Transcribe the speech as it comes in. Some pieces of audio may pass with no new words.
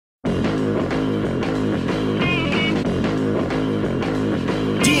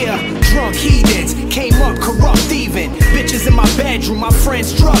my bedroom, my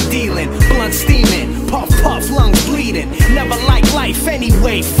friends drug dealing, blunt steaming, puff puff, lungs bleeding. Never like life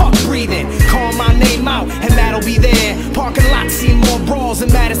anyway, fuck breathing. Call my name out and that'll be there. Parking lot see more brawls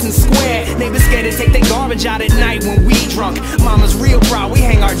in Madison Square. Neighbors scared to take their garbage out at night when we drunk. Mama's real proud, we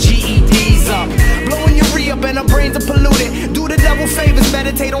hang our GEDs up. Blowing your re-up and our brains are polluted. Do the devil favors,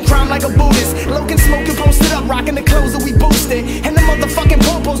 meditate on crime like a Buddhist. Loken smoking, posted up, rocking the clothes that we boosted. And the motherfucking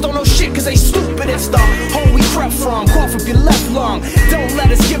popos don't know shit cause they stupid. It's the hole we crept from, cough up your left lung. Don't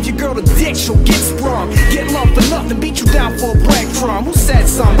let us give your girl the dick, she'll get sprung. Get love for nothing, beat you down for a breadcrumb. Who said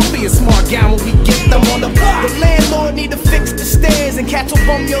something? Don't be a smart guy when we get them on the block. The landlord need to fix the stairs, and cats will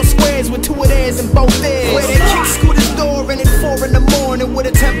bum your squares with two of theirs and both theirs. Where they kick Scooter's door in at 4 in the morning with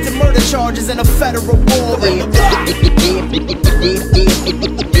attempted murder charges and a federal warrant.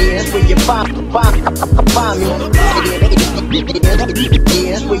 That's where you find me. That's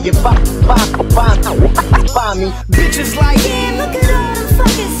where you find me. Bitches like, damn, look at all them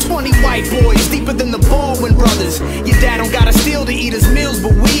fuckers. 20 white boys deeper than the Baldwin brothers. Your dad don't gotta steal to eat his meals,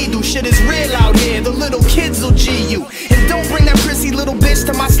 but we do. Shit is real out here, the little kids will G you. And don't bring that prissy little bitch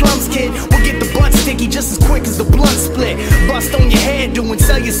to my slums, kid. We'll get the butt sticky just as quick as the blunt split. Bust on your head, do and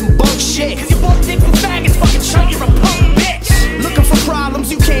sell you some bunk shit. Cause you both dick for faggots, fucking chunk, you're a punk bitch. Looking for problems,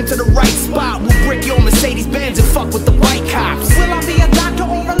 you came to the right spot. We'll brick your Mercedes-Benz and fuck with the white cops. Will I be a doctor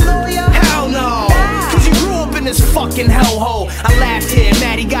or a lawyer? Hell no, cause you grew up in this fucking hellhole. I laughed here,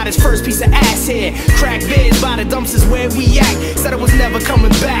 Maddie got his first piece of ass here. Crack bids by the dumps is where we at. Said I was never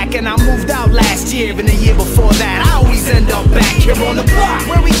coming back, and I moved out last year. And the year before that, I always end up back here on the block,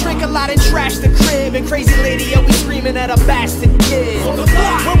 where we drink a lot and trash the crib. And crazy lady always screaming at a bastard kid. On the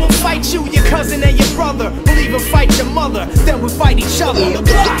block, where we'll fight you, your cousin and your brother. We'll even fight your mother, then we'll fight each other. On the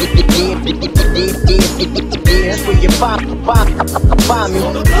block. That's where you find me. On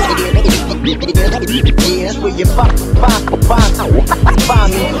the block. That's where you find